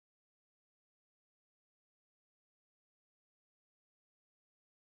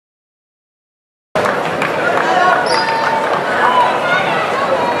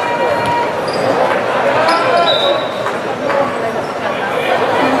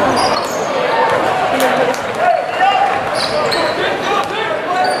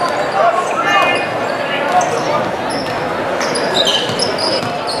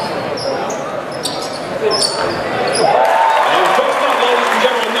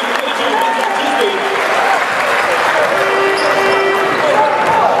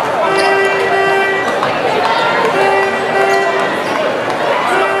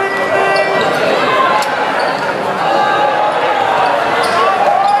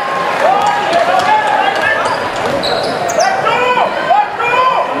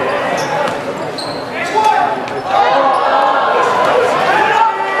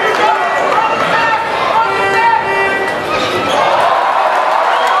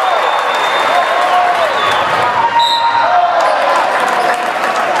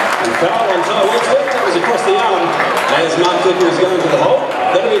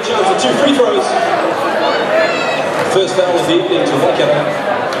for 2 free throws. First foul of the evening to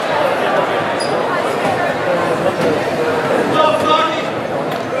Waikato.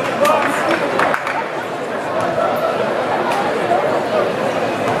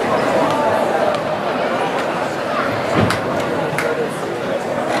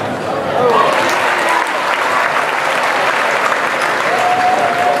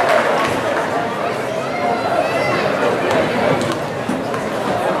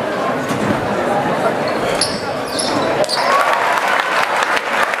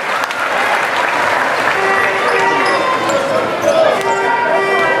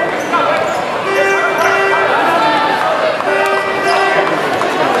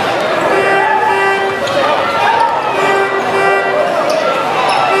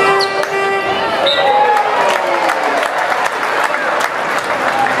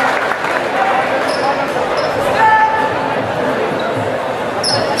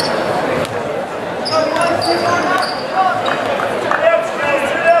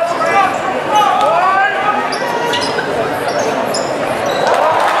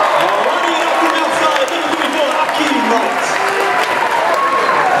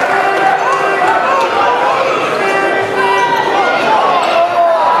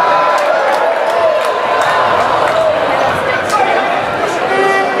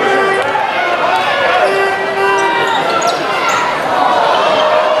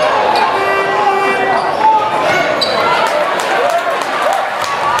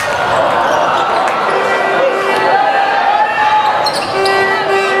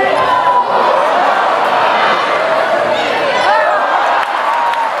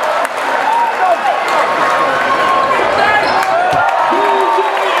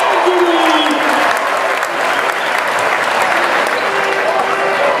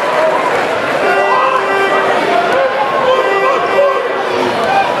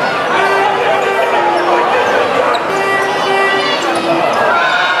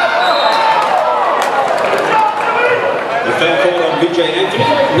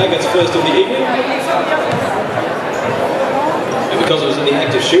 Nuggets first of the evening. And because it was in the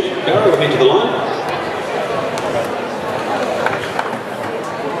act of shooting, Barrow will head to the line.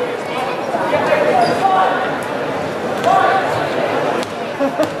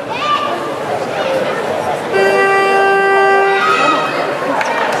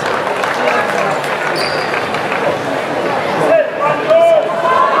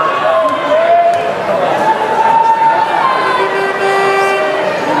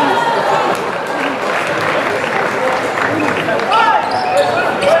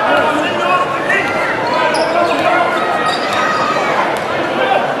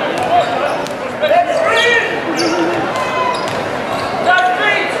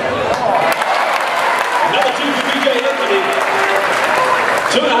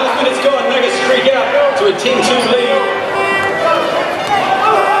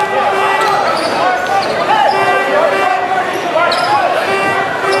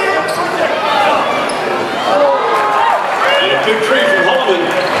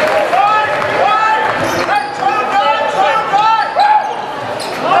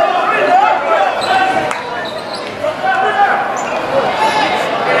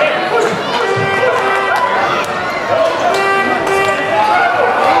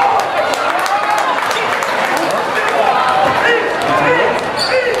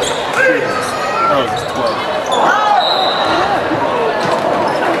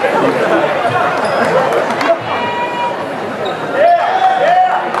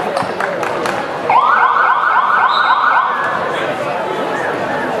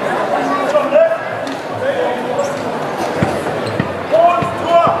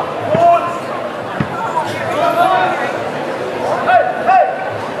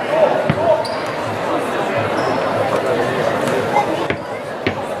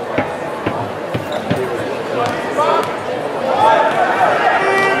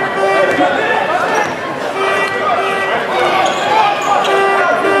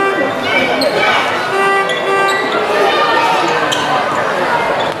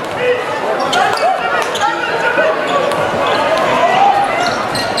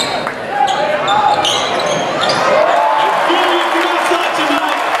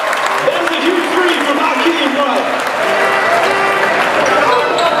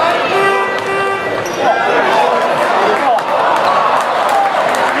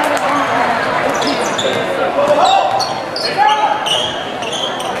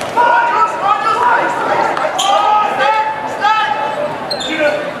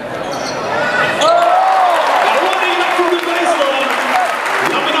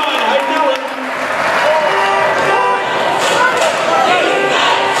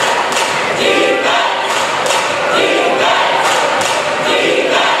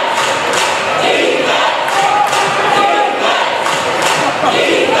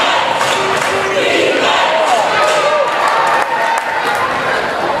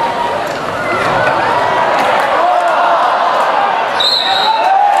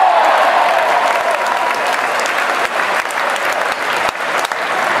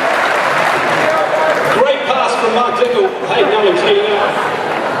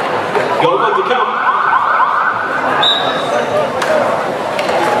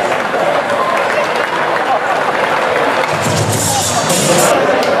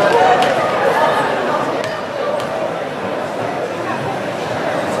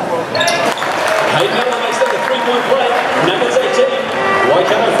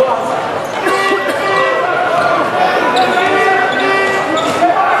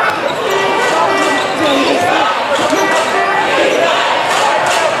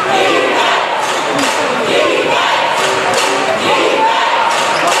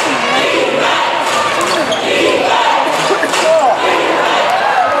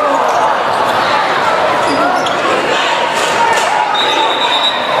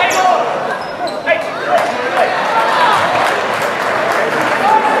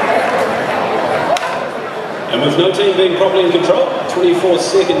 And with no team being properly in control,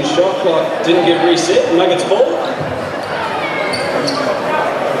 24-second shot clock didn't get reset. Nuggets ball.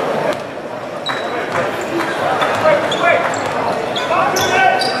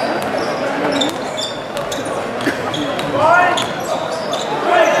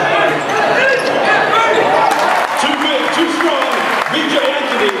 Too big, too strong. BJ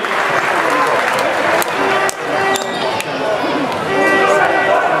Anthony.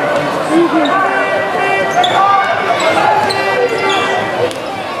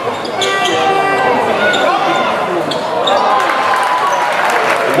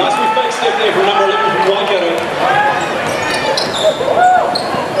 Nicely fake step there from number 11 from Waikato.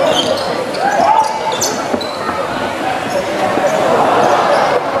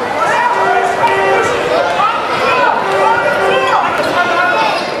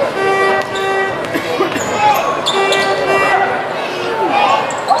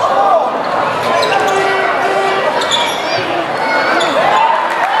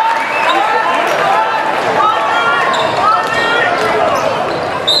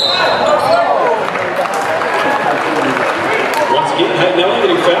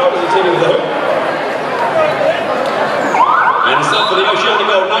 Getting fouled as attending with the hoop. And it's up for the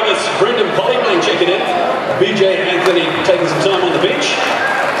OceanaGold Nuggets. Brendan Polyman checking in. BJ Anthony taking some time on the bench.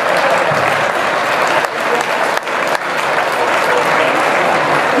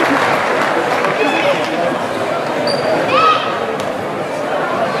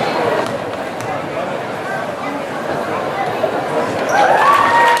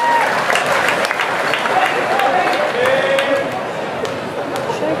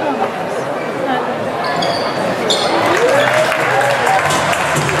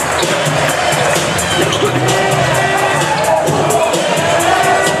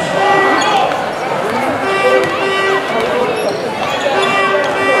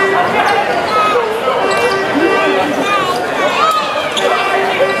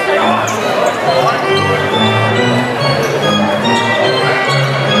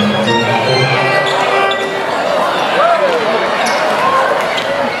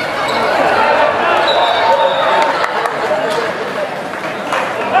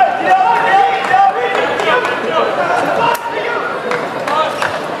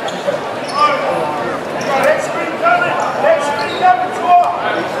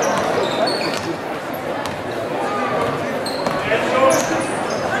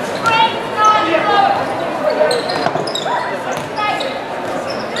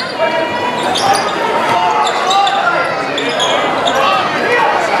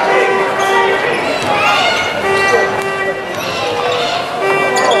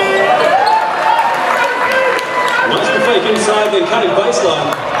 Inside, then cutting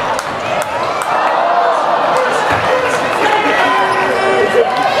baseline.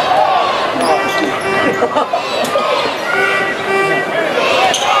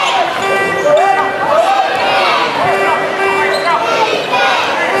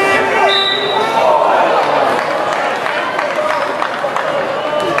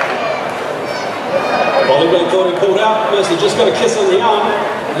 Polyman thought he pulled out, mostly just got a kiss on the arm.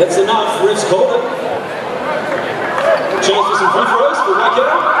 That's enough, refs called it. Chance for some free throws for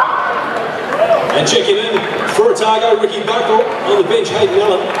Waikato. And checking in for Otago, Ricky Buckle. On the bench, Hayden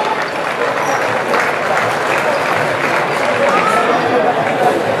Allen.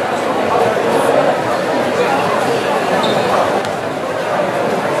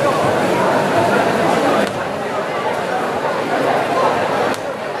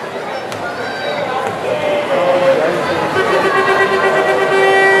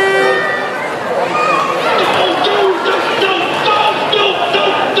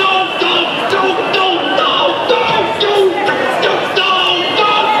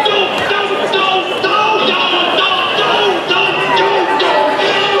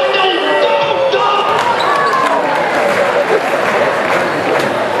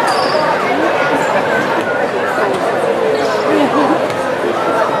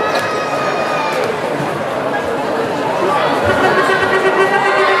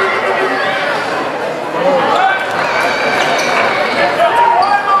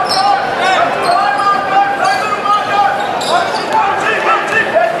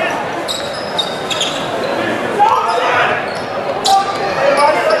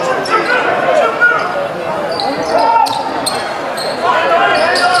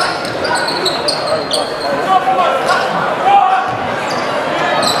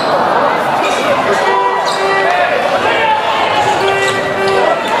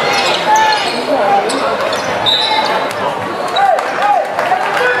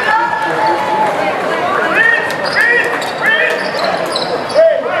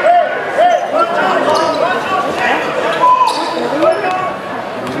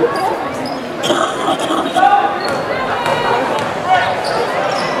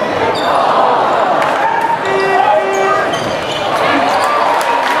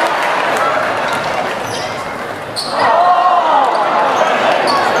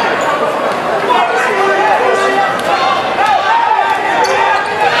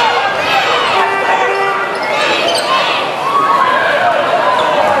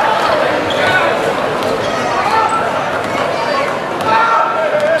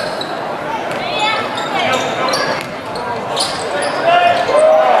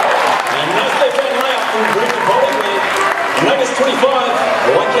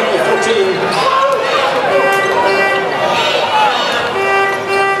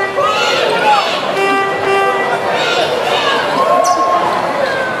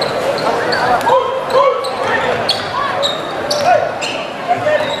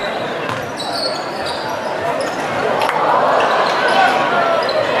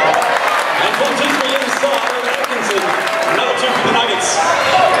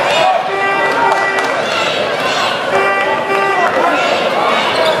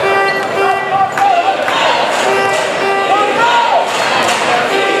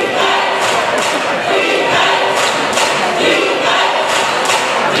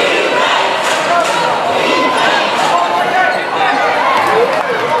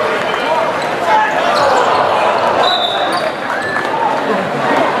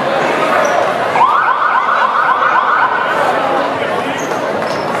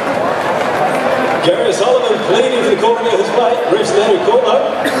 call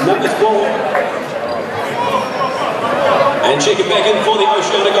though. Nuggets ball. And check it back in for the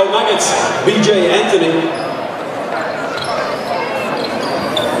OceanaGold Nuggets. BJ Anthony.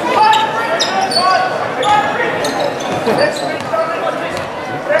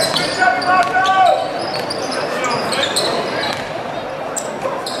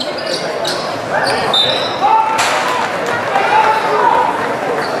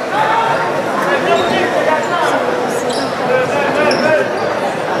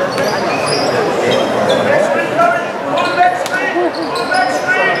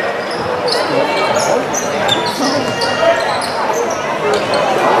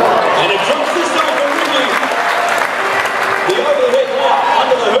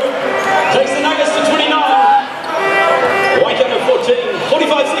 Takes the Nuggets to 29. Waikato 14.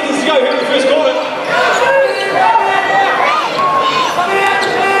 45 seconds to go here in the first quarter.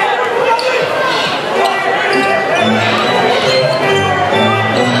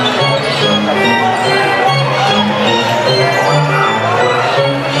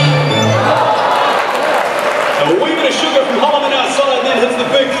 A wee bit of sugar from Holloman outside, and then hits the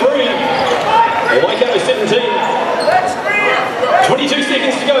big three. Waikato 17. 22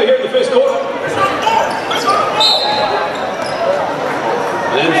 seconds to go here in the first quarter.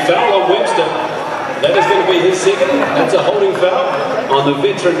 And foul on Webster. That is going to be his second. That's a holding foul on the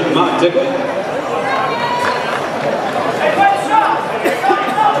veteran Mark Dickley.